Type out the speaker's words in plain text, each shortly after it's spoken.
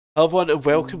Hello everyone and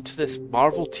welcome to this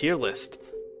Marvel tier list.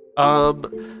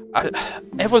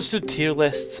 Everyone's doing tier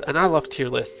lists and I love tier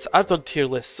lists. I've done tier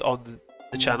lists on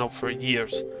the channel for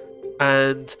years.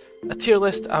 And a tier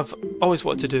list I've always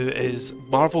wanted to do is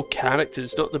Marvel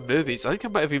characters, not the movies. I think I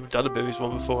might have even done a movies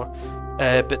one before.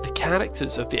 But the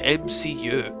characters of the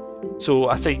MCU. So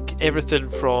I think everything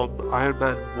from Iron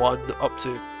Man 1 up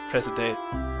to present day.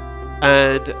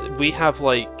 And we have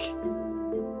like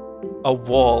a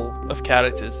wall of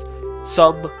characters.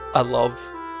 Some I love,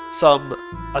 some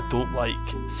I don't like,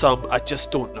 some I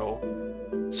just don't know.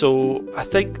 So I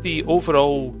think the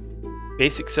overall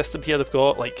basic system here they've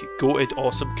got like goated,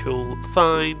 awesome, cool,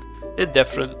 fine,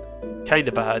 indifferent,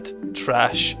 kinda bad,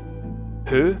 trash,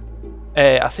 who?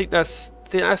 I think that's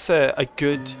a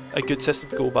good system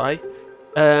to go by.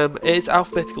 It is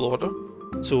alphabetical order,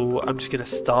 so I'm just gonna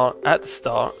start at the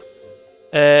start.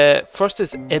 First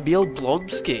is Emil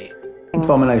Blonsky.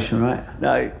 Abomination, right?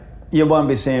 No, you won't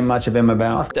be seeing much of him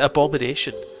about. The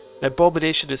Abomination.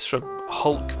 Abomination is from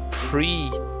Hulk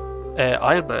pre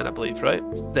Iron Man, I believe, right?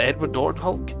 The Edward Norton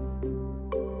Hulk.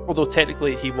 Although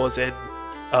technically he was in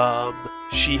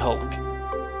She-Hulk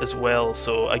as well,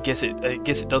 so I guess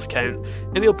it does count.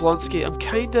 Emil Blonsky,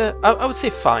 I would say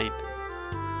fine.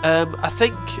 I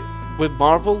think with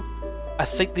Marvel, I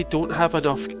think they don't have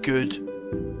enough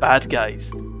good bad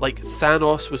guys. Like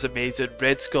Thanos was amazing,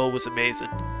 Red Skull was amazing,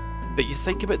 but you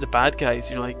think about the bad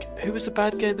guys, you're like, who was the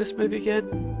bad guy in this movie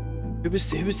again? Who was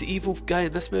the evil guy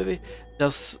in this movie?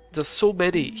 There's so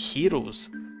many heroes,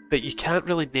 but you can't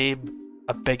really name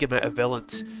a big amount of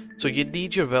villains. So you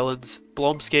need your villains.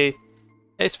 Blonsky,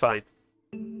 it's fine.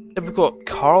 Then we've got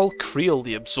Karl Creel,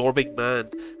 the Absorbing Man.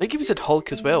 I think he was in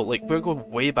Hulk as well. Like, we're going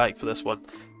way back for this one.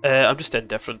 I'm just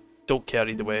indifferent. Don't care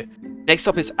either way. Next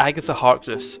up is Agatha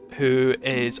Harkness, who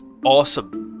is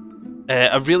awesome.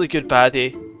 A really good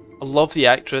baddie. I love the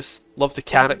actress, love the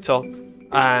character,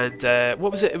 and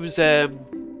what was it? It was I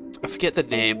forget the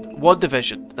name.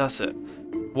 WandaVision. That's it.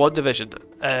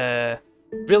 WandaVision.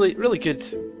 Really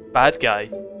good bad guy.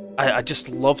 I just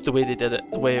loved the way they did it.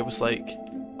 The way it was like,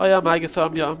 oh yeah, I'm Agatha.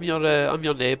 I'm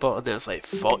your neighbour, and then it's like,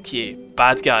 fuck you,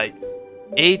 bad guy.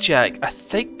 Ajax. I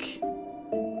think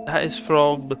that is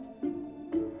from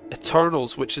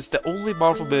Eternals, which is the only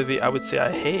Marvel movie I would say I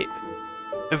hate.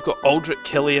 We've got Aldrich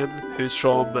Killian, who's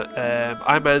from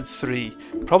Iron Man 3,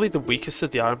 probably the weakest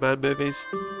of the Iron Man movies.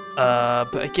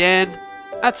 But again,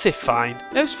 I'd say fine.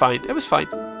 It was fine.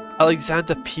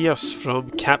 Alexander Pierce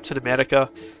from Captain America.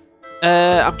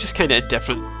 I'm just kind of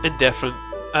indifferent.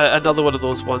 Another one of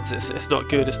those ones. It's not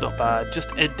good, it's not bad,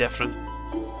 just indifferent.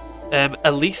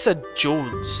 Elisa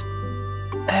Jones.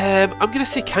 I'm gonna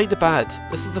say kinda bad.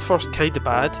 This is the first kinda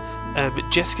bad.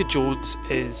 Jessica Jones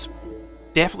is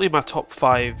definitely my top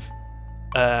 5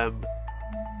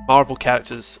 Marvel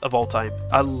characters of all time.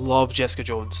 I love Jessica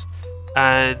Jones,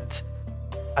 and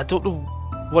I don't know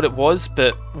what it was,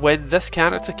 but when this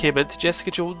character came into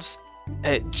Jessica Jones,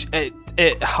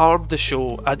 it harmed the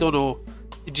show. I don't know.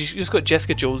 You just got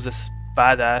Jessica Jones, this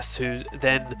badass who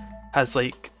then has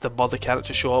like the mother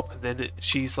character show up, and then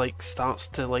she's like starts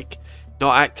to like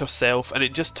not act herself, and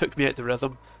it just took me out the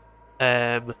rhythm.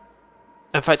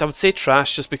 In fact, I would say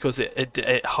trash just because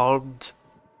it harmed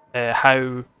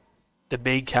how the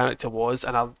main character was,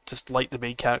 and I just like the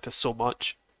main character so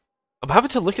much. I'm having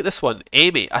to look at this one.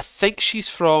 Amy, I think she's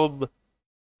from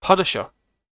Punisher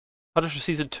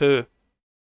season 2,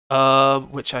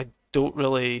 which I don't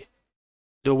really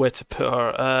know where to put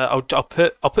her. I'll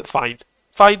put fine.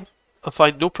 I'm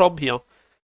fine. No problem here.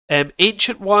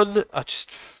 Ancient One, I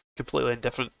just completely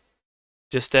indifferent.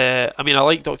 Just I mean, I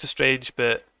like Doctor Strange,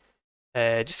 but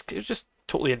just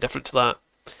totally indifferent to that.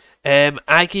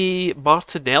 Aggie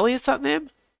Martinelli, is that name?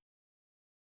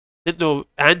 Didn't know.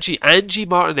 Angie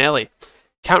Martinelli.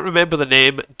 Can't remember the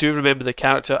name. Do remember the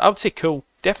character. I would say cool.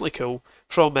 Definitely cool.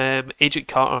 From Agent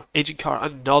Carter. Agent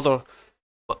Carter, another.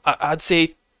 I'd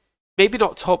say maybe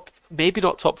not top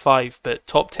 5, but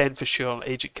top 10 for sure.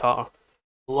 Agent Carter.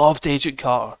 Loved Agent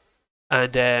Carter,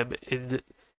 and in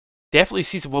definitely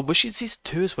season 1. Was she in season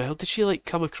 2 as well? Did she like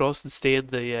come across and stay in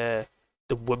the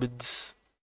women's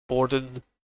boarding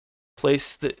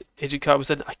place that Agent Carter was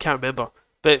in? I can't remember,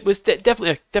 but it was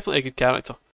definitely a good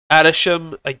character.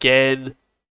 Arishem, again,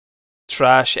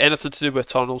 trash. Anything to do with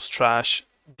Eternals, trash.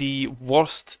 The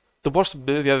worst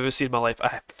movie I've ever seen in my life.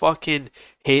 I fucking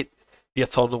hate the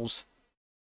Eternals.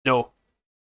 No.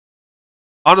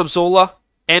 Arnim Zola,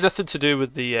 anything to do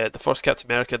with the first Captain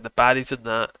America and the baddies in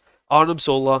that. Arnim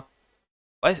Zola.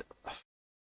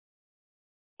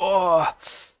 Oh,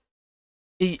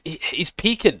 he's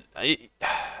peaking.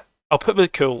 I'll put him in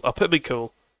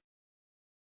cool.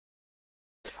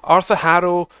 Arthur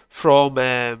Harrow from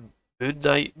Moon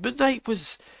Knight. Moon Knight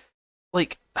was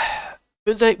like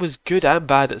Moon Knight was good and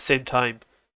bad at the same time.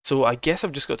 So I guess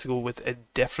I've just got to go with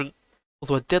indifferent.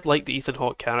 Although I did like the Ethan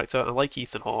Hawke character. I like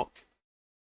Ethan Hawke.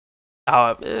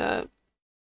 Uh,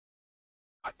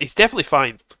 he's definitely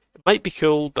fine. It might be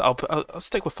cool, but I'll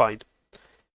stick with fine.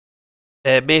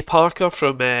 May Parker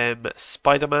from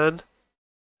Spider-Man.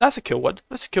 That's a cool one.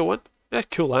 That's a cool one. Yeah,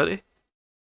 cool, auntie.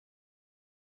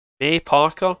 May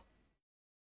Parker.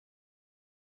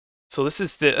 So this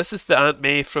is the Aunt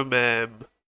May from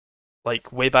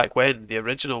like way back when, the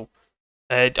original.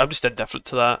 I'm just indifferent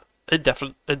to that.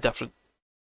 Indifferent, indifferent.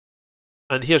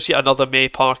 And here's yet another May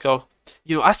Parker.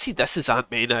 You know, I see this as Aunt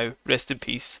May now. Rest in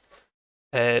peace.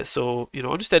 So you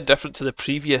know, I'm just indifferent to the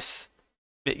previous.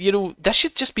 You know, this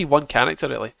should just be one character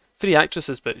really. 3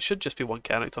 actresses, but it should just be one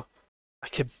character. I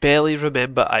can barely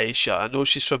remember Aisha. I know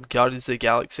she's from Guardians of the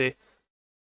Galaxy.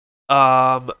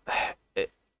 Um, it,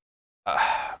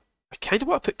 I kind of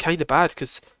want to put kind of bad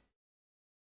because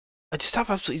I just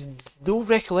have absolutely no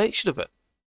recollection of it.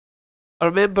 I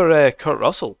remember Kurt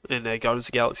Russell in Guardians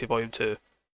of the Galaxy Volume 2.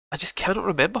 I just cannot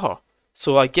remember her.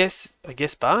 So I guess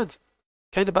bad.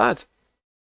 Kind of bad.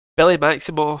 Billy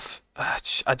Maximoff,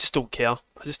 I just don't care.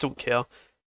 I just don't care.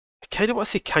 I kind of want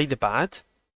to say kind of bad.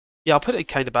 Yeah, I'll put it in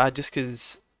kind of bad just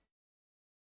because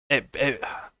I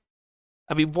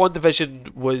mean,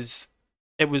 WandaVision was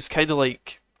kind of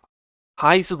like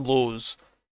highs and lows,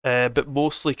 but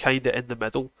mostly kind of in the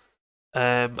middle.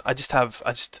 I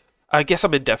guess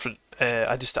I'm indifferent.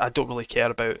 I don't really care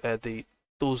about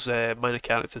those minor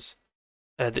characters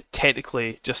that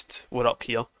technically just were up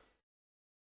here.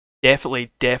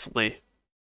 Definitely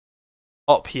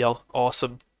up here.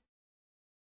 Awesome.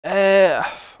 I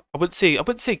wouldn't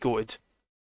say good.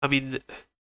 I mean,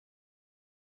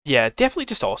 yeah, definitely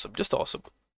just awesome. Just awesome.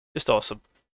 Just awesome.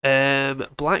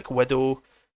 Black Widow,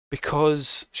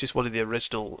 because she's one of the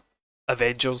original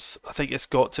Avengers, I think it's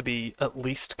got to be at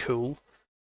least cool.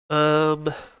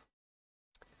 Um,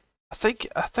 I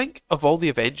think of all the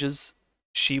Avengers,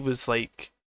 she was like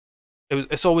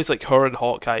it's always like her and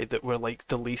Hawkeye that were like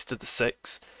the least of the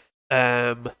 6.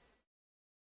 Um,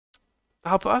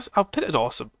 I'll put it in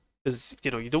awesome because you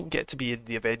know you don't get to be in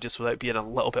the Avengers without being a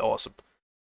little bit awesome.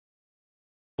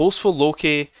 Boastful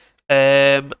Loki,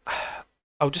 I'll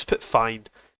just put fine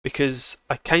because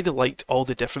I kind of liked all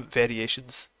the different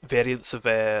variants of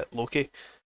Loki,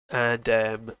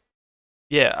 and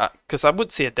yeah, because I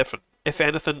wouldn't say indifferent. If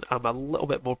anything, I'm a little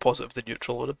bit more positive than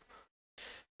neutral on him.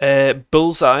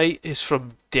 Bullseye is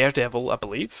from Daredevil, I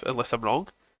believe, unless I'm wrong.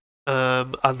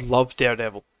 I love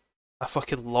Daredevil. I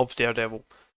fucking love Daredevil.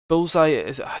 Bullseye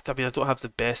is. I mean, I don't have the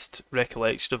best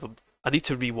recollection of him. I need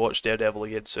to rewatch Daredevil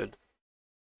again soon.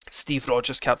 Steve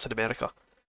Rogers, Captain America.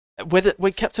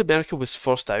 When Captain America was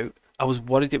first out, I was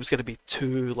worried it was going to be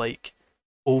too like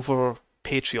over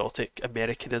patriotic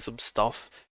Americanism stuff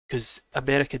because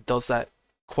America does that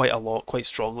quite a lot, quite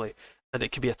strongly, and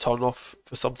it can be a turn off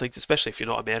for some things, especially if you're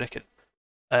not American.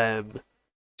 Um,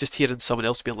 just hearing someone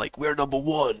else being like, "We're number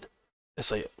one,"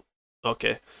 it's like,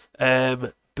 okay.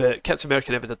 But Captain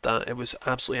America never did that. It was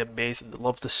absolutely amazing.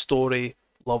 Love the story,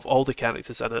 love all the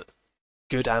characters in it,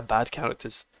 good and bad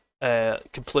characters.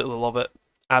 Completely love it.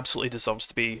 Absolutely deserves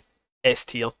to be S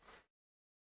tier.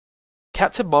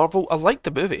 Captain Marvel, I liked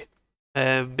the movie.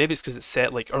 Maybe it's because it's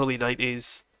set like early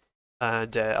 90s,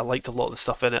 and I liked a lot of the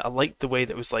stuff in it. I liked the way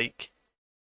that it was like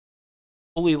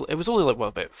it was only like what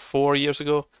about 4 years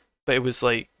ago, but it was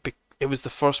like it was the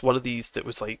first one of these that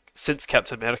was like since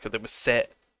Captain America that was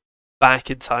set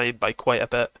back in time by quite a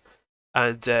bit,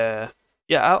 and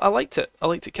yeah, I liked it. I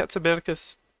liked it. Captain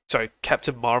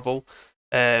Marvel,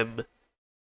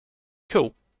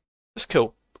 cool. It's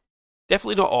cool.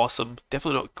 Definitely not awesome.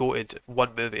 Definitely not goated.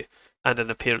 One movie and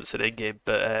an appearance in Endgame,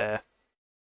 but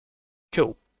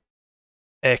cool.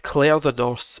 Claire the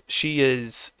nurse. She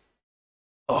is.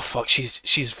 Oh fuck.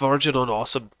 She's virgin on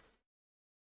awesome.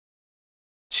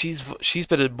 She's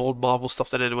been in more Marvel stuff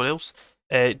than anyone else.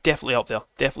 Definitely up there.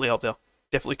 Definitely up there.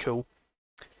 Definitely cool.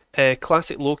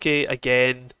 Classic Loki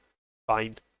again.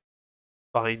 Fine.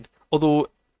 Fine. Although,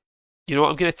 you know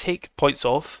what, I'm gonna take points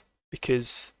off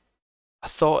because I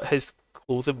thought his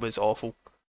clothing was awful.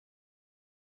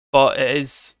 But it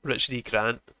is Richard E.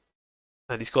 Grant,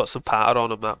 and he's got some patter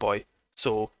on him, that boy.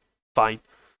 So fine.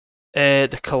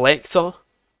 The Collector.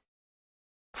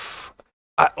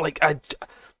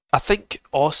 I think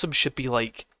awesome should be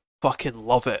like fucking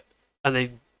love it, and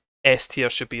then S tier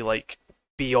should be like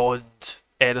beyond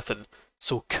anything.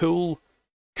 So cool.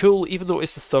 Even though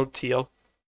it's the third tier,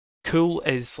 cool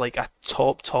is like a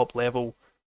top level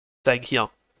thing here.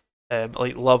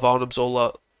 like Love Arnim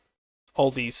Zola,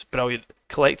 all these brilliant.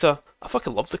 Collector, I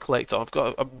fucking love the Collector. I've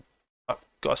got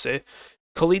to say,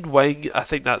 Colleen Wing, I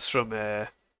think that's from. I've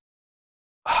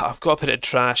got to put it in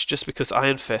trash just because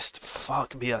Iron Fist.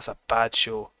 Fuck me, that's a bad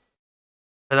show.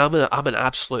 And I'm an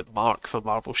absolute mark for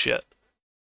Marvel shit.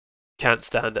 Can't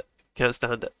stand it. Can't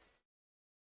stand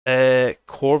it.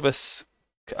 Corvus,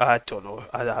 I don't know.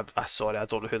 I sorry, I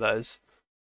don't know who that is.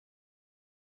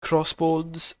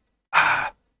 Crossbones.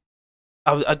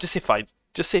 I'd just say fine.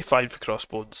 Just say fine for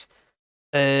Crossbones.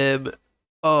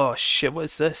 Oh shit, what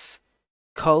is this?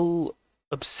 Cull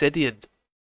Obsidian.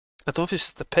 I don't know if it's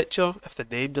just the picture, if the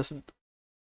name doesn't.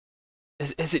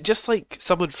 Is it just like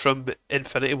someone from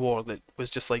Infinity War that was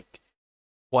just like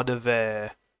one of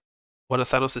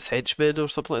Thanos' henchmen or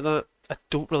something like that? I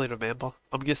don't really remember.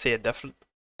 I'm gonna say indifferent.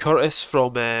 Curtis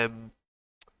from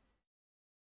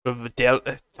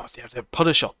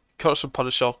Punisher. Curtis from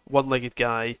Punisher, one-legged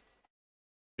guy.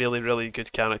 Really, really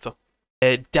good character.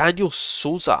 Daniel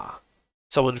Souza,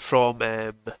 someone from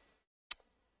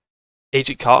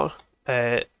Agent Carter.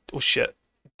 Oh shit,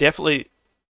 definitely.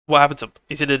 What happened to him?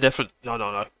 He's in a different.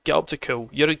 No. Get up to cool.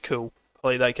 You're in cool.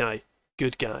 Play that guy.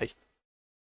 Good guy.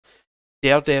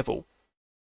 Daredevil.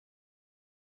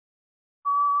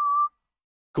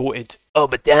 Goated. Oh,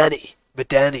 Madani.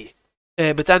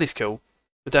 Madani's cool.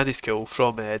 Madani's cool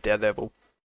from Daredevil.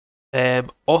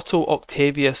 Otto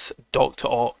Octavius, Dr.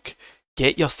 Ock.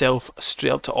 Get yourself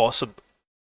straight up to awesome.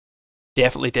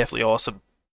 Definitely awesome.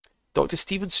 Dr.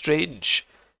 Stephen Strange.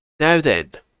 Now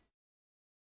then.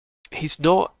 He's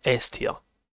not S tier.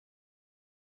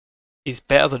 He's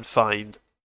better than fine.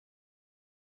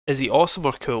 Is he awesome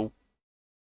or cool?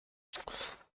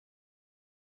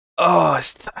 Oh,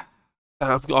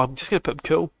 I'm just gonna put him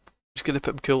cool.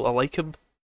 I like him,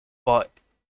 but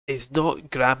he's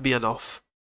not grabbed me enough.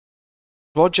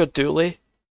 Roger Dooley,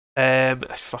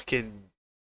 fucking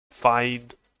fine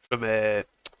from the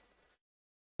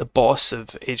boss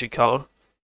of Agent Carter.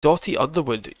 Dottie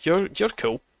Underwood, you're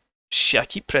cool. Shit, I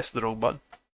keep pressing the wrong button.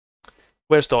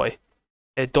 Where's Dottie?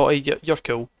 Dottie, you're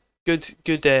cool. Good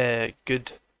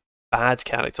bad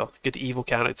character. Good evil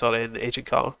character in Agent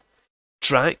Carter.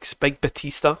 Drax, Big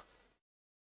Batista.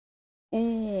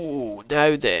 Ooh,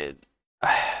 now then.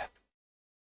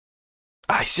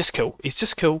 He's just cool. These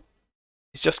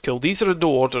are in no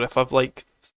order. If I've like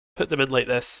put them in like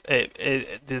this, they're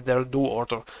in no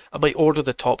order. I might order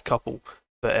the top couple,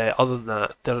 but other than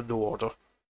that, they're in no order.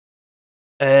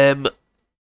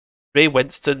 Ray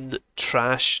Winston,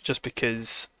 trash, just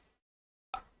because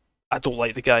I don't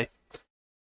like the guy.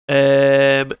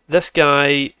 This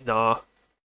guy, nah.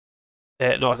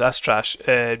 No, that's trash.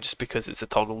 Just because it's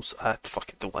Eternals, I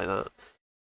fucking don't like that.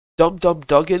 Dum Dum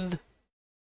Duggan,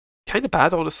 kind of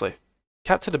bad, honestly.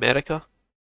 Captain America,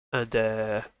 and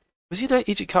was he in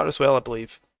Agent Carter as well, I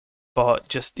believe, but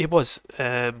just he was.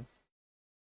 Yeah,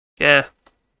 not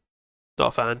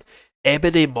a fan.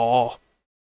 Ebony Maw.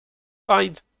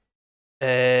 Fine.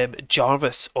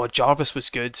 Jarvis. Oh, Jarvis was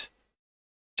good.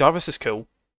 Jarvis is cool.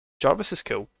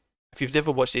 If you've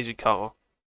never watched Agent Carter,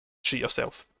 treat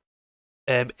yourself.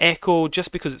 Echo,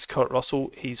 just because it's Kurt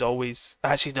Russell, he's always.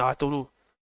 Actually, no, I don't know.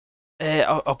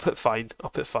 I'll put fine.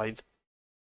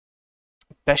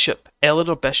 Bishop.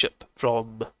 Eleanor Bishop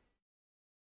from.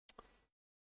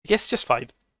 I guess just fine.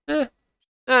 No.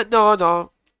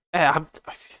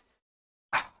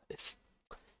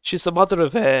 She's the mother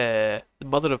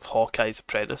of Hawkeye's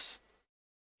apprentice.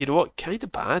 You know what? Kind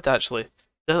of bad actually.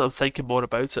 Now that I'm thinking more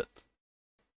about it.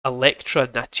 Elektra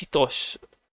Natchitos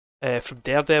from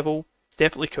Daredevil.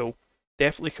 Definitely cool.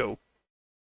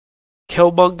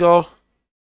 Killmonger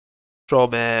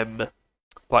from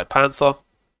Black Panther.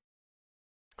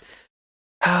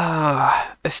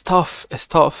 It's tough.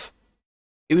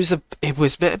 It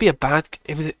was meant to be a bad.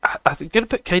 I'm gonna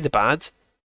put kind of bad.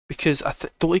 Because I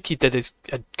don't think he did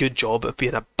a good job of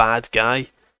being a bad guy.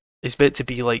 He's meant to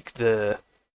be like the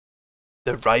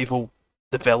rival,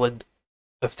 the villain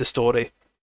of the story,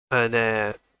 and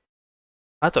I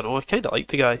don't know. I kind of like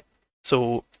the guy,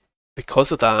 so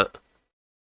because of that,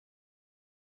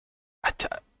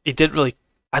 he didn't really.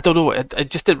 I don't know. It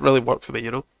just didn't really work for me,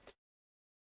 you know.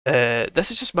 This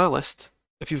is just my list.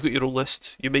 If you've got your own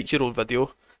list, you make your own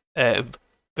video.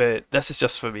 But this is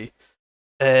just for me.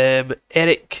 Eric,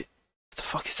 what the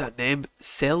fuck is that name?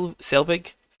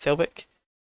 Selvig?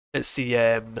 It's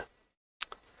the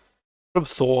from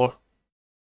Thor.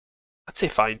 I'd say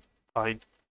fine.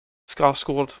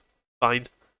 Skarsgård, fine.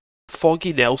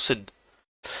 Foggy Nelson.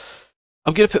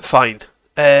 I'm gonna put fine.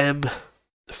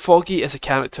 Foggy as a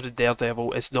character in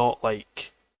Daredevil is not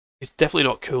like. He's definitely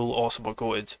not cool, awesome, or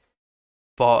goated.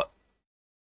 But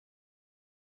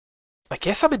I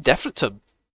guess I'm indifferent to him.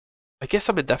 I guess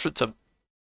I'm indifferent to him.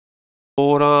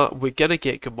 Gamora, we're gonna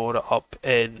get Gamora up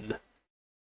in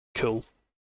cool.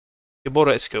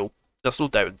 Gamora is cool. There's no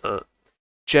doubt in that.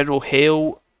 General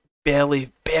Hale,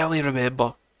 barely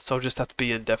remember, so I'll just have to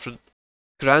be indifferent.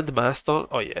 Grandmaster,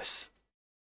 oh yes.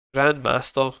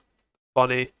 Grandmaster,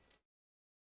 funny.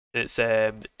 It's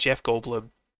Jeff Goldblum,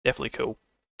 definitely cool.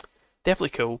 Definitely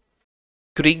cool.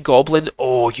 Green Goblin,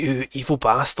 oh you evil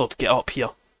bastard, get up here.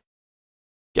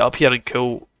 Get up here and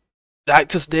cool. The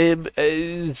actor's name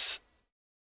is...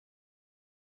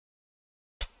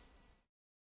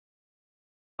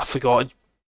 I've forgotten,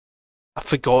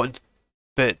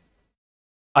 but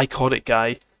iconic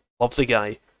guy, lovely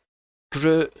guy.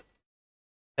 Groot,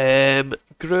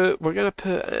 Groot, we're gonna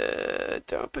put,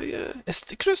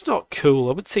 Groot's not cool, I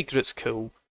wouldn't say Groot's cool.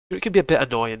 Groot can be a bit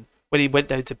annoying. When he went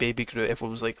down to baby Groot,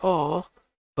 everyone was like, oh,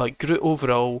 but Groot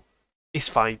overall, he's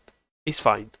fine,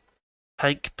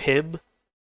 Hank Pym,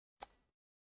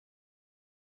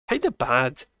 kinda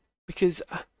bad, because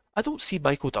I don't see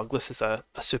Michael Douglas as a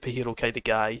superhero kind of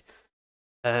guy.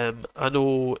 I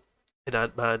know in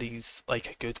Ant-Man he's like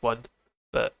a good one,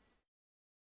 but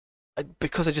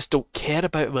because I just don't care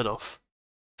about him enough,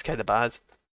 it's kind of bad.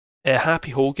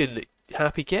 Happy Hogan,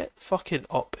 Happy, get fucking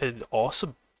up and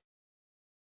awesome.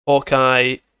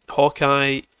 Hawkeye,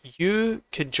 you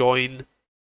can join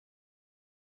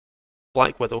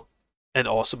Black Widow and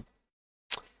awesome.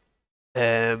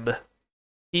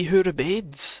 He Who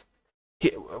Remains.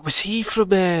 Was he from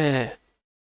the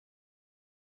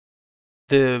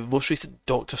most recent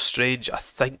Doctor Strange? I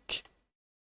think.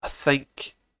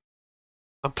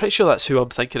 I'm pretty sure that's who I'm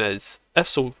thinking it is. If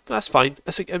so, that's fine.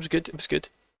 It was good. It was good.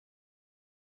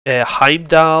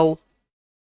 Heimdall.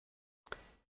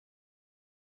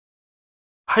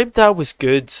 Heimdall was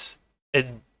good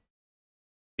in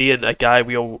being a guy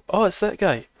we all... Oh, it's that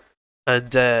guy.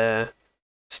 And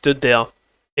stood there.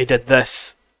 He did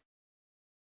this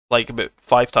like about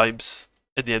 5 times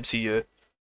in the MCU.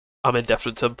 I'm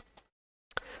indifferent to him.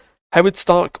 Howard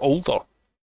Stark older.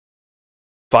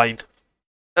 Fine.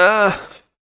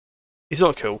 He's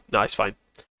not cool. Nah, he's fine.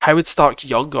 Howard Stark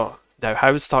younger. Now,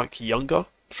 Howard Stark younger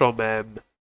from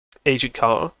Agent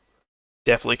Carter.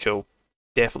 Definitely cool.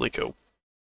 Definitely cool.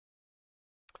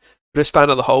 Bruce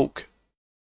Banner the Hulk.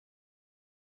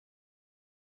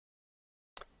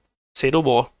 Say no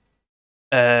more.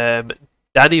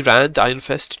 Danny Rand, Iron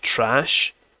Fist,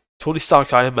 trash. Tony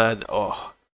Stark, Iron Man,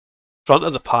 oh. Front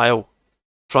of the pile.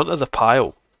 Front of the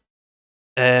pile.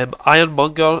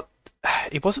 Ironmonger,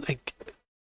 he wasn't a...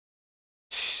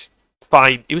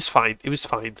 Fine, he was fine, he was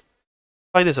fine.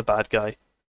 Fine as a bad guy.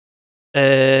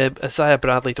 Isaiah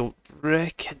Bradley, don't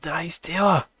recognise, do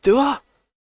I?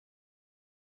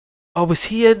 Oh, was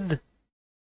he in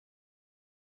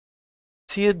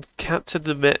Captain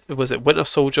the... Was it Winter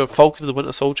Soldier? Falcon and the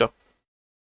Winter Soldier?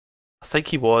 I think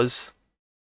he was.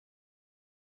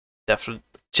 Different.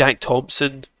 Jack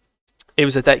Thompson. He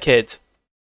was a dickhead.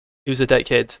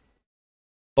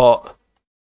 But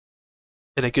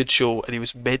in a good show, and he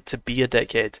was meant to be a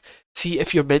dickhead. See,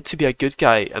 if you're meant to be a good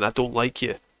guy and I don't like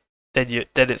you, then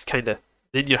it's kinda...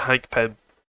 Then you're Hank Pym.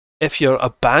 If you're a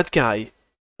bad guy,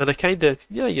 and I kinda...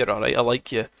 Yeah, you're alright, I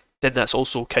like you. Then that's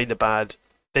also kinda bad.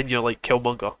 Then you're like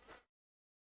Killmonger.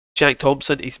 Jack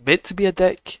Thompson, he's meant to be a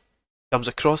dick. Comes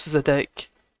across as a dick.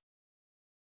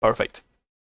 Perfect.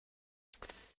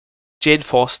 Jane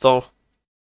Foster.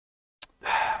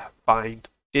 Fine.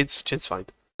 Jane's fine.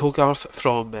 Hogarth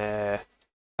from...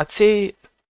 I'd say...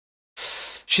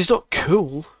 She's not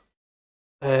cool.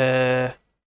 It's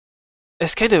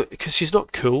kind of... Because she's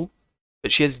not cool,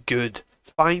 but she is good.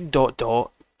 Fine ...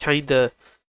 Kinda...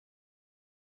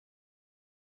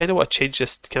 I want to change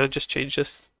this. Can I just change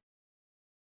this?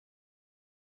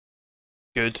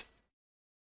 Good.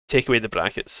 Take away the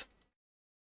brackets.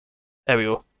 There we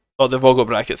go. Oh, they've all got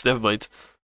brackets, never mind.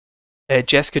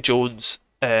 Jessica Jones,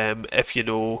 if you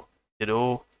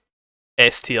know,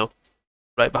 S tier.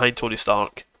 Right behind Tony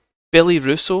Stark. Billy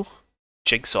Russo,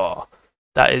 Jigsaw.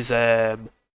 That is, I've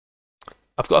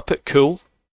got to put cool.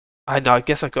 I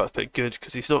guess I've got to put good,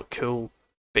 because he's not cool,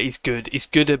 but he's good. He's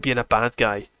good at being a bad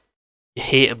guy. You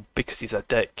hate him because he's a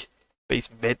dick, but he's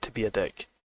meant to be a dick,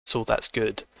 so that's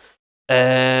good.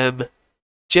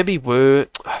 Jimmy Woo,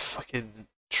 fucking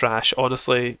trash,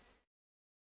 honestly.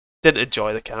 Didn't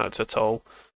enjoy the character at all.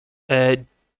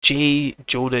 J.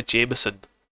 Jonah Jameson.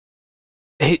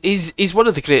 He's one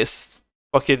of the greatest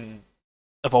fucking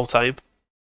of all time.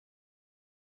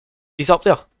 He's up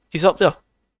there.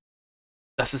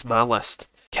 This is my list.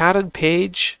 Karen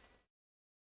Page.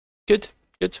 Good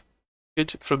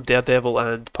from Daredevil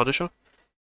and Punisher.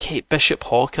 Kate Bishop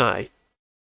Hawkeye.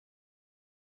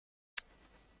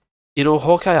 You know,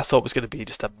 Hawkeye I thought was going to be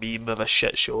just a meme of a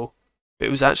shit show, but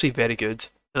it was actually very good,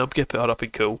 and I'm going to put her up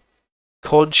in cool.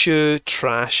 Khonshu,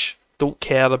 trash. Don't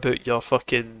care about your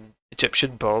fucking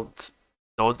Egyptian bird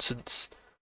nonsense.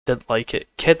 Didn't like it.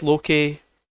 Kid Loki,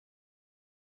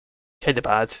 kind of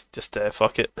bad. Just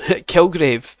fuck it.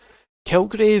 𝐂𝐄𝐄𝐄.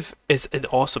 𝐂𝐂𝐄𝐄 is an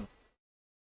awesome.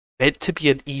 Meant to be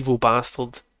an evil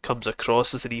bastard, comes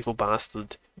across as an evil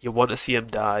bastard. You want to see him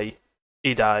die.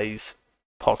 He dies.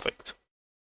 Perfect.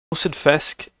 Wilson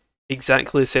Fisk,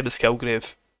 exactly the same as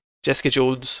𝐂𝐄𝐄𝐄. Jessica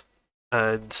Jones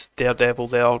and Daredevil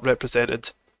there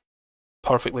represented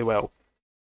perfectly well.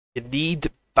 You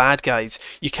need bad guys.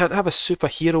 You can't have a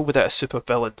superhero without a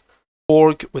supervillain.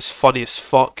 Korg was funny as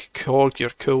fuck. Korg, you're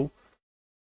cool.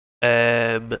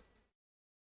 I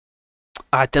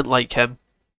didn't like him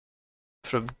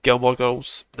from Gilmore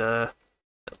Girls. Nah.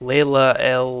 Layla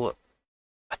L.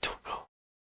 I don't know.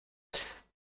 To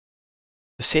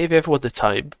save everyone the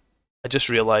time, I just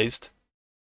realised,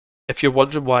 if you're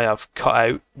wondering why I've cut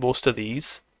out most of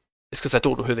these, it's because I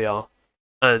don't know who they are.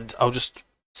 And I'll just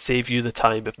save you the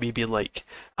time of me being like,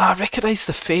 I recognise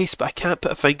the face, but I can't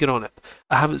put a finger on it.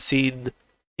 I haven't seen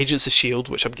Agents of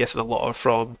S.H.I.E.L.D., which I'm guessing a lot are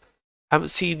from. I haven't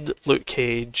seen Luke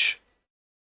Cage,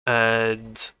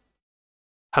 and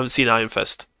haven't seen Iron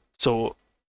Fist. So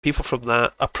people from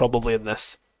that are probably in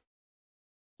this.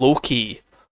 Loki.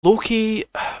 Loki,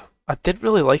 I didn't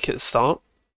really like it at the start,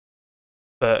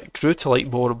 but grew to like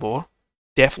more and more.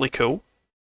 Definitely cool.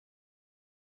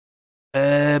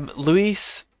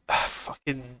 Luis,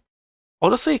 fucking,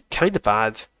 honestly, kind of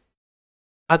bad.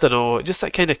 I don't know, just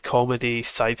that kind of comedy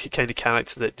sidekick kind of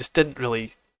character that just didn't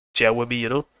really gel with me, you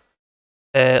know.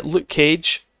 Luke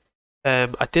Cage, I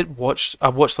watched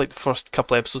like the first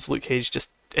couple episodes of Luke Cage, just,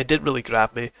 it didn't really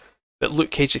grab me. But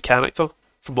Luke Cage, the character,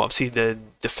 from what I've seen in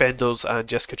Defenders and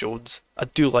Jessica Jones, I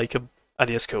do like him, and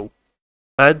he is cool.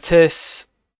 Mantis,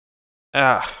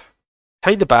 kind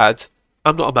of bad.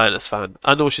 I'm not a Mantis fan.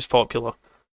 I know she's popular,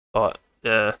 but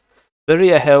yeah.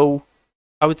 Maria Hill,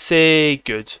 I would say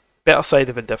good. Better side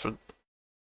of indifferent.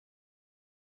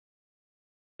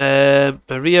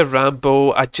 Maria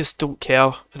Rambeau, I just don't care.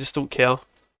 I just don't care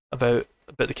about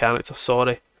the character.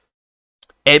 Sorry.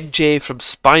 MJ from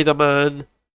Spider-Man,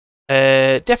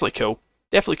 definitely cool.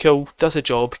 Definitely cool. Does a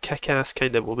job. Kick-ass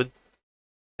kind of woman.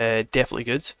 Definitely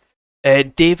good.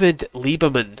 David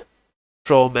Lieberman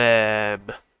from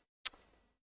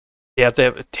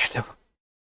Daredevil.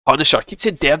 Punisher. I keep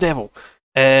saying Daredevil.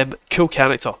 Cool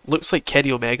character. Looks like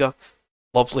Kenny Omega.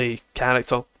 Lovely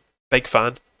character. Big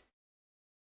fan.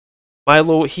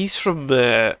 Milo, he's from,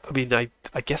 I mean, I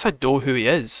guess I know who he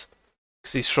is.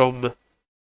 Because he's from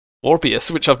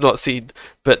Morbius, which I've not seen.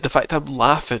 But the fact I'm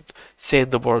laughing saying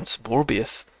the words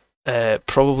Morbius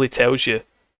probably tells you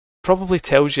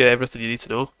everything you need to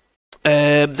know.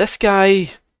 This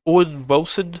guy, Owen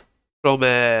Wilson from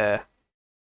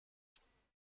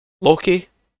Loki.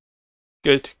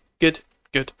 Good.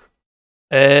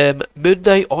 Moon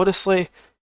Knight, honestly,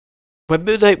 when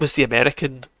Moon Knight was the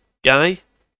American guy,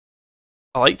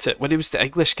 I liked it. When he was the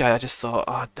English guy, I just thought,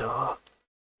 oh no.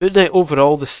 Moon Knight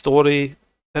overall, the story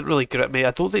didn't really grip me.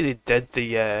 I don't think they did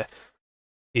the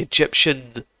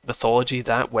Egyptian mythology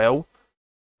that well.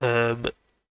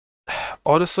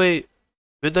 Honestly,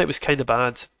 Moon Knight was kind of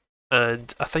bad,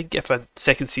 and I think if a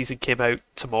second season came out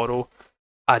tomorrow,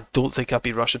 I don't think I'd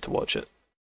be rushing to watch it.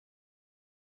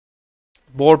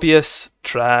 Morbius,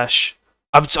 trash.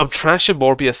 I'm trashing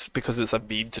Morbius because it's a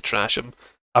meme to trash him.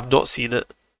 I've not seen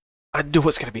it. I know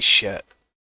it's gonna be shit.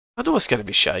 I know it's gonna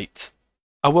be shite.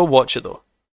 I will watch it though.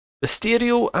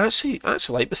 Mysterio, I actually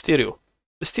like Mysterio.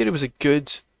 Mysterio was a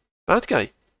good bad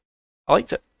guy. I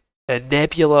liked it.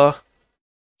 Nebula,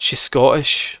 she's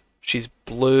Scottish. She's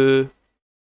blue.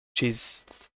 She's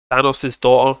Thanos'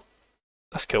 daughter.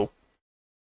 That's cool.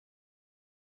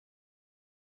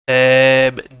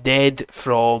 Ned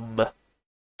from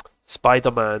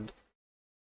Spider-Man.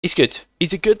 He's good.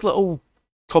 He's a good little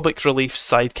comic relief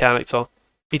side character.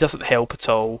 He doesn't help at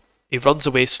all. He runs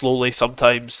away slowly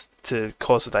sometimes to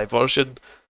cause a diversion.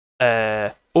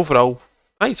 Overall,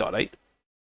 he's alright.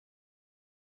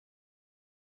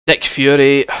 Nick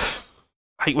Fury,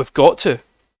 I think we've got to.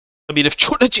 I mean, if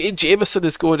Jonah J. Jameson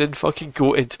is going in fucking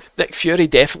goated, Nick Fury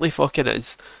definitely fucking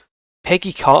is.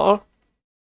 Peggy Carter,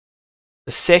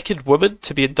 the second woman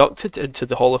to be inducted into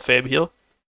the Hall of Fame here.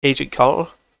 Agent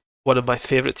Carter, one of my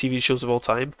favourite TV shows of all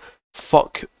time.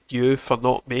 Fuck you for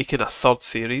not making a third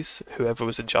series, whoever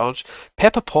was in charge.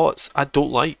 Pepper Potts, I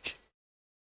don't like.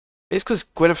 It's because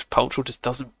Gwyneth Paltrow just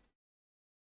doesn't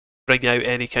bring out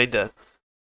any kind of,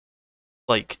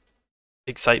 like,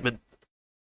 excitement.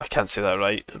 I can't say that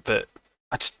right, but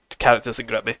the character doesn't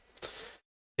grip me.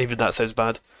 Even that sounds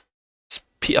bad.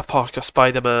 Peter Parker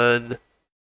Spider-Man,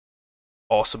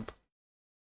 awesome.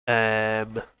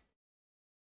 And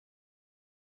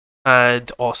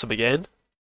awesome again.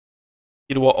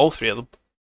 You know what? All three of them.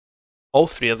 All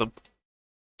three of them.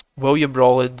 William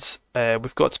Rollins,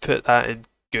 we've got to put that in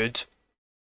good.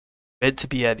 Meant to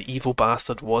be an evil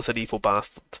bastard, was an evil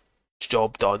bastard.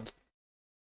 Job done.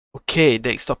 Okay,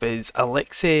 next up is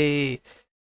Alexei,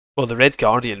 well, the Red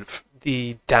Guardian,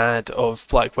 the dad of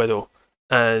Black Widow.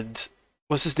 And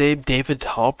what's his name? David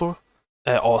Harbour?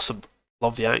 Awesome.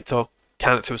 Love the actor.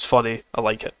 Character was funny. I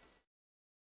like it.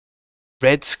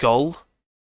 Red Skull.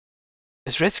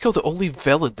 Is Red Skull the only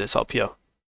villain that's up here?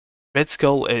 Red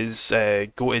Skull is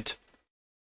goated.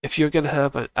 If you're going to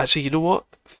have actually, you know what?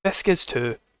 Fisk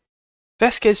 2.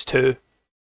 Fisk 2.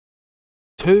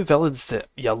 Two villains that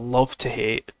you love to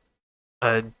hate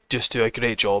and just do a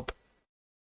great job.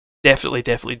 Definitely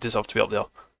deserve to be up there.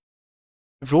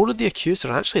 Ronan the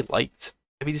Accuser I actually liked.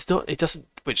 I mean, he doesn't,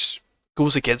 which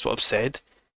goes against what I've said,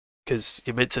 because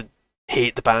you're meant to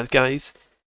hate the bad guys.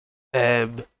 I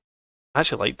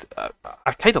actually liked,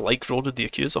 I kind of like Ronan the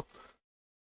Accuser.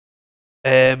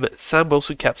 Sam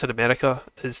Wilson, Captain America,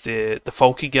 is the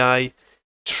Falcon guy.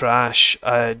 Trash,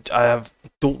 and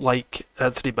don't like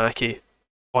Anthony Mackie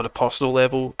on a personal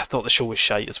level. I thought the show was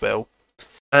shite as well.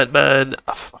 Ant-Man,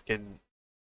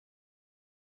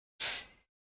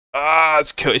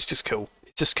 it's cool. It's just cool.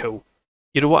 It's just cool.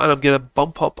 You know what? And I'm gonna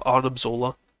bump up Arnim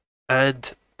Zola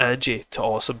and Angie to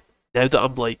awesome. Now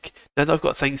that now that I've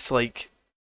got things to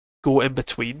go in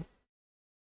between.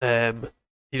 You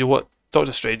know what?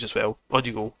 Doctor Strange as well. On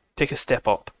you go. Take a step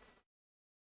up.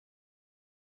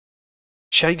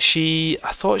 Shang-Chi,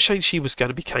 I thought Shang-Chi was going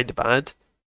to be kind of bad.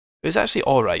 It was actually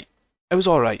alright. It was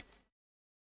alright.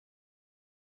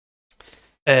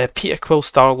 Peter Quill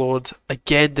Star-Lord,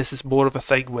 again, this is more of a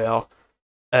thing where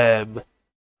I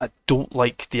don't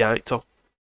like the actor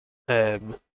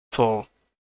for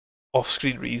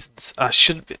off-screen reasons. I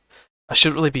shouldn't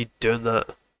really be doing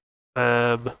that.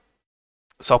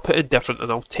 So I'll put indifferent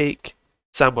and I'll take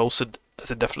Sam Wilson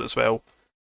as indifferent as well.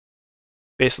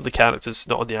 Based on the characters,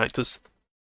 not on the actors.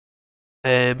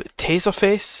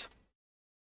 Taserface.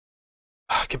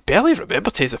 I can barely remember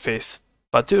Taserface,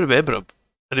 but I do remember him,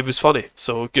 and it was funny,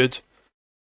 so good.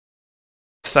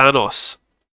 Thanos.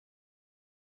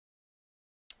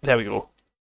 There we go.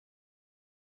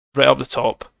 Right up the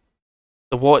top.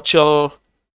 The Watcher.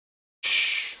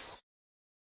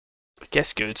 I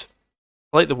guess good.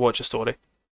 I like the Watcher story.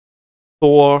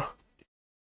 Thor.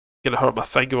 Gonna hurt my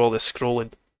finger all this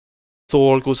scrolling.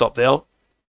 Thor goes up there.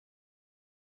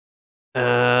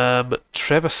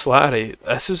 Trevor Slattery.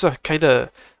 This was a kind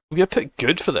of. I'm gonna put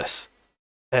good for this,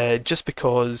 just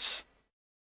because.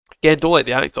 Again, don't like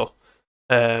the actor,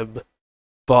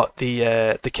 but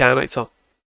the character,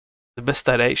 the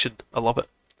misdirection, I love it.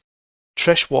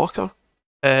 Trish Walker.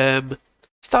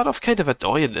 Start off kind of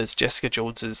annoying as Jessica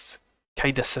Jones's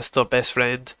kind of sister, best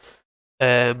friend.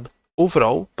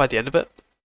 Overall, by the end of it,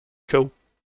 cool.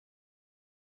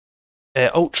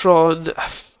 Ultron,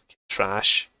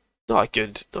 trash. Not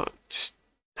good. Not just.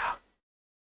 Nah.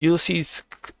 Ulysses,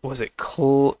 was it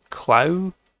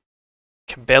𝐂𝐄?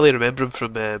 Can barely remember him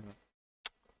from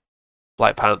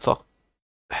Black Panther.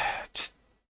 Just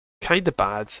kind of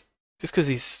bad. Just because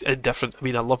he's indifferent. I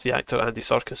mean, I love the actor Andy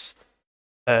Serkis.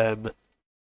 But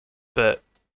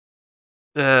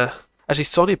actually,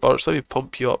 Sonny Burch. Let me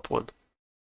pump you up one.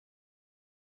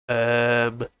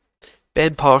 Ben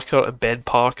Parker and Ben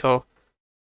Parker.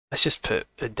 Let's just put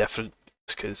indifferent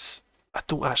because I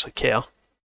don't actually care.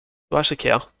 This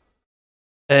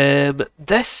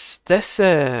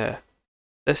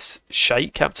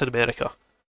shite Captain America.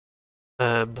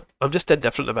 I'm just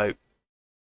indifferent about.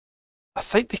 I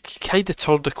think they kind of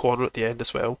turned the corner at the end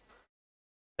as well.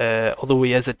 Although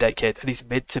he is a dickhead and he's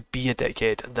meant to be a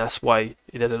dickhead, and that's why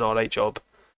he did an alright job.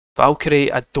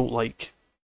 Valkyrie, I don't like.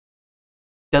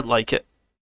 Didn't like it.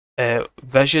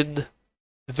 Vision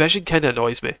kind of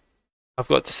annoys me. I've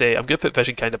got to say, I'm gonna put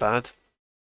Vision kind of bad.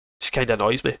 Just kind of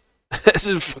annoys me. This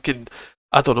is fucking,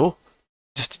 I don't know.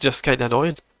 Just kind of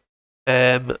annoying.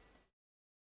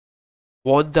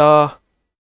 Wanda.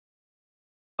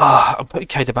 I'm putting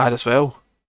kind of bad as well.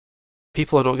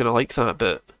 People are not gonna like that,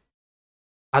 but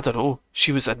I don't know.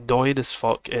 She was annoying as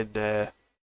fuck in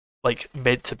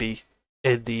meant to be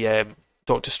in the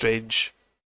Doctor Strange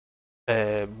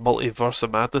Multiverse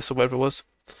of Madness or whatever it was.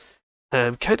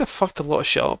 Kind of fucked a lot of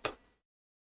shit up.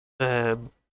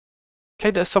 Kind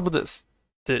of someone that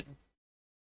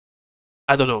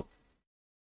I don't know.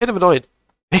 Kind of annoying.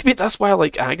 Maybe that's why I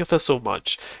like Agatha so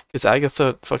much, because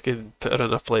Agatha fucking put her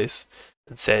in her place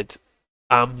and said,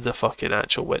 I'm the fucking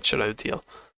actual witch around here.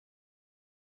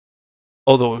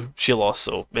 Although she lost,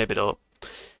 so maybe not.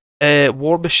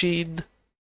 War Machine.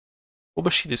 War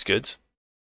Machine is good.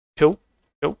 Cool.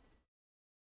 Cool.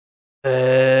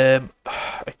 Again,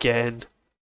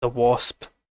 the Wasp.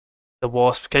 The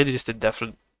Wasp, kind of just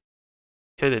indifferent.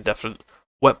 Kind of indifferent.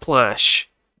 Whiplash.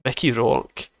 Mickey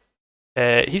Rourke.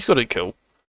 He's got it cool.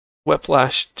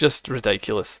 Whiplash, just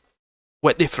ridiculous.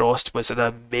 Whitney Frost was an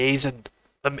amazing,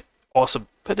 awesome.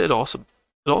 Put it in awesome.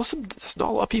 And awesome, there's not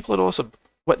a lot of people in awesome.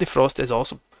 Whitney Frost is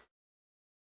awesome.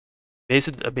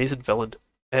 Amazing, amazing villain.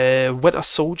 Winter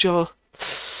Soldier.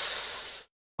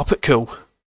 I'll put cool.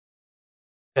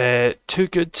 Too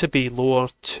good to be lower,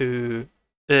 to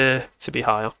be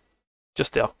higher.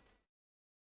 Just there.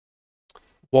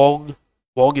 Wong.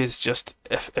 Wong is just,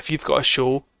 if you've got a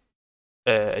show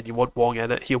and you want Wong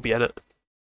in it, he'll be in it.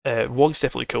 Wong's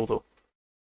definitely cool though.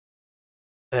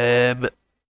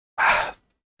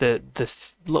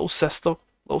 This little sister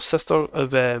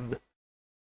of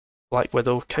Black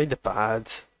Widow, kind of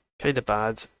bad.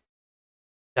 The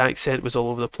accent was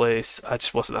all over the place. I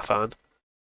just wasn't a fan.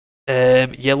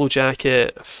 Yellow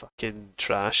Jacket, fucking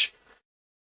trash.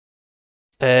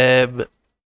 Yondu.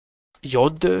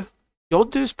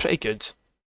 Yondu's pretty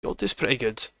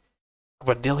good.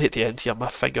 We're nearly at the end here. My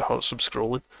finger hurts from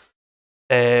scrolling.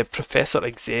 Professor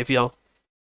Xavier.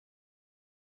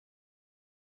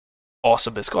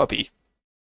 Awesome, it's gotta be.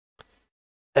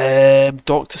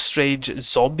 Doctor Strange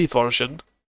zombie version.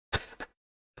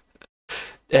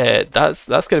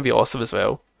 That's gonna be awesome as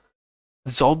well.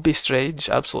 Zombie Strange,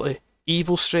 absolutely.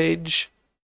 Evil Strange.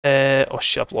 Oh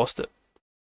shit, I've lost it.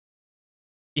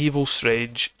 Evil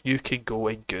Strange, you can go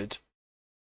in good.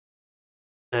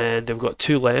 And we've got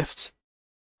two left.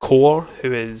 Core,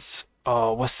 who is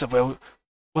what's the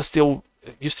old,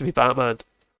 it used to be Batman.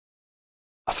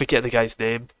 I forget the guy's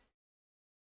name.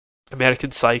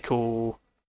 American Psycho,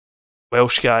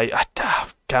 Welsh guy. I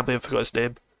can't believe I forgot his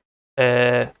name.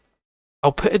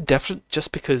 I'll put in different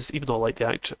just because, even though I like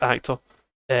the actor,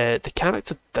 the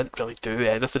character didn't really do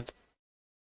anything,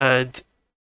 and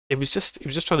he was just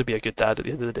trying to be a good dad at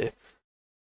the end of the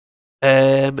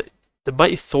day. The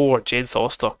Mighty Thor, Jane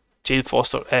Foster,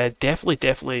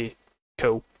 definitely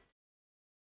cool.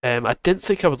 I didn't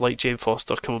think I would like Jane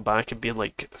Foster coming back and being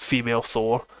like female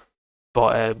Thor,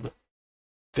 but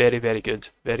very, very good,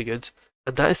 very good.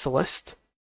 And that is the list.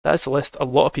 A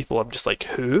lot of people, I'm just like,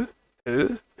 who?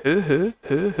 But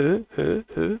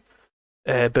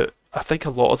I think a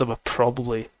lot of them are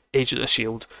probably Agent of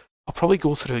S.H.I.E.L.D. I'll probably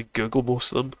go through and Google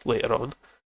most of them later on.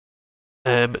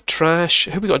 Trash.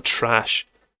 Who we got in trash?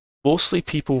 Mostly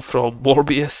people from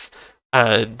Morbius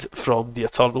and from the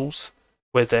Eternals,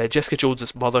 with Jessica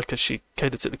Jones' mother, because she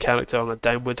kind of took the character on a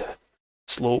downward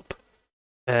slope.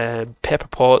 Pepper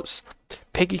Potts.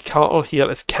 Peggy Carter here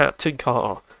is Captain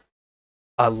Carter.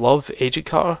 I love Agent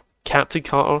Carter. Captain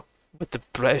Carter with the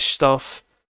British stuff.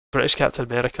 British Captain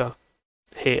America.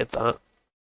 Hated that.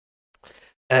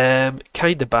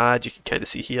 Kinda bad, you can kind of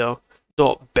see here.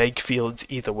 Not big feelings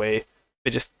either way.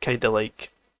 But just kind of like...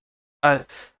 I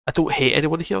don't hate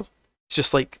anyone here. It's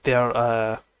just like they're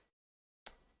a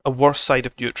worse side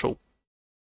of neutral.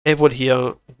 Everyone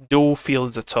here, no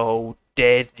feelings at all.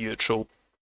 Dead neutral.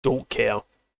 Don't care.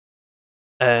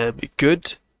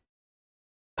 Good.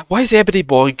 Why is Ebony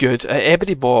Maw good?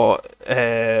 Ebony Maw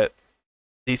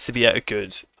needs to be out of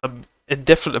good. I'm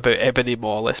indifferent about Ebony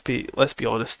Maw. Let's be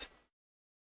honest.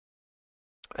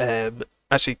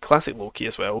 Actually, classic Loki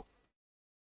as well.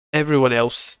 Everyone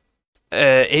else,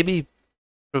 Amy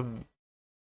from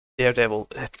Daredevil,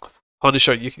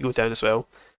 Punisher, you can go down as well.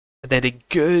 And then in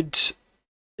good,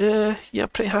 yeah,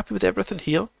 pretty happy with everything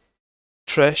here.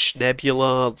 Trish,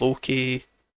 Nebula, Loki,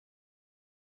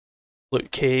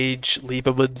 Luke Cage,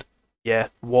 Lieberman, yeah,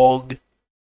 Wong,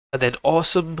 and then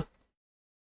awesome.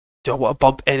 Do I want to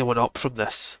bump anyone up from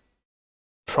this?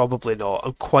 Probably not.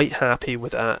 I'm quite happy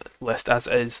with that list as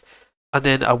is. And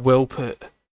then I will put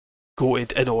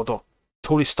goated in order.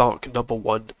 Tony Stark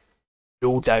 #1,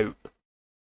 no doubt.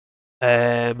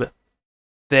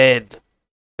 Then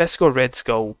Fisk or Red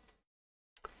Skull.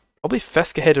 Probably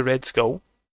Fisk ahead of Red Skull.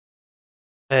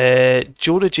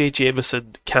 Jonah J.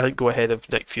 Jameson can't go ahead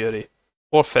of Nick Fury.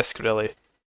 Or Fisk, really. In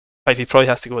fact, he probably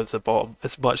has to go into the bottom,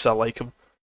 as much as I like him.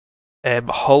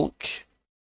 Hulk.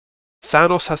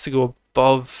 Thanos has to go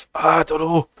above... I don't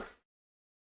know.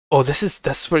 Oh, this is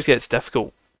where it gets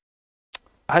difficult.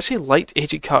 I actually liked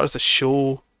Agent Carter as a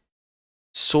show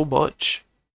so much.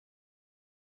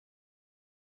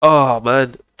 Oh,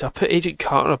 man. Do I put Agent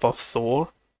Carter above Thor?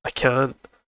 I can't.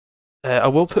 I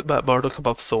will put Matt Murdock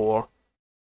above Thor.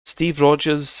 Steve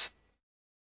Rogers...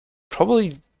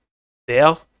 probably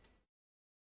there.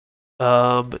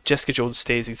 Jessica Jones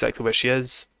stays exactly where she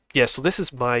is. Yeah, so this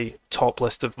is my top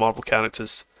list of Marvel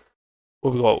characters.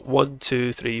 What we got? 1,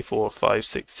 2, 3, 4, 5,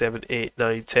 6, 7, 8,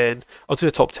 9, 10. I'll do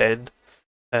a top 10.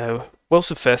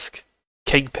 Wilson Fisk,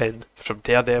 Kingpin from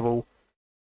Daredevil,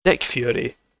 Nick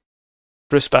Fury,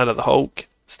 Bruce Banner the Hulk,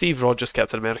 Steve Rogers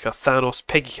Captain America, Thanos,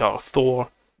 Peggy Carter Thor,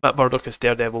 Matt Murdock as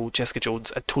Daredevil, Jessica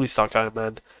Jones, and Tony Stark Iron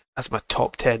Man as my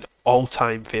top 10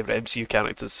 all-time favourite MCU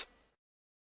characters.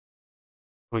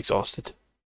 I'm exhausted.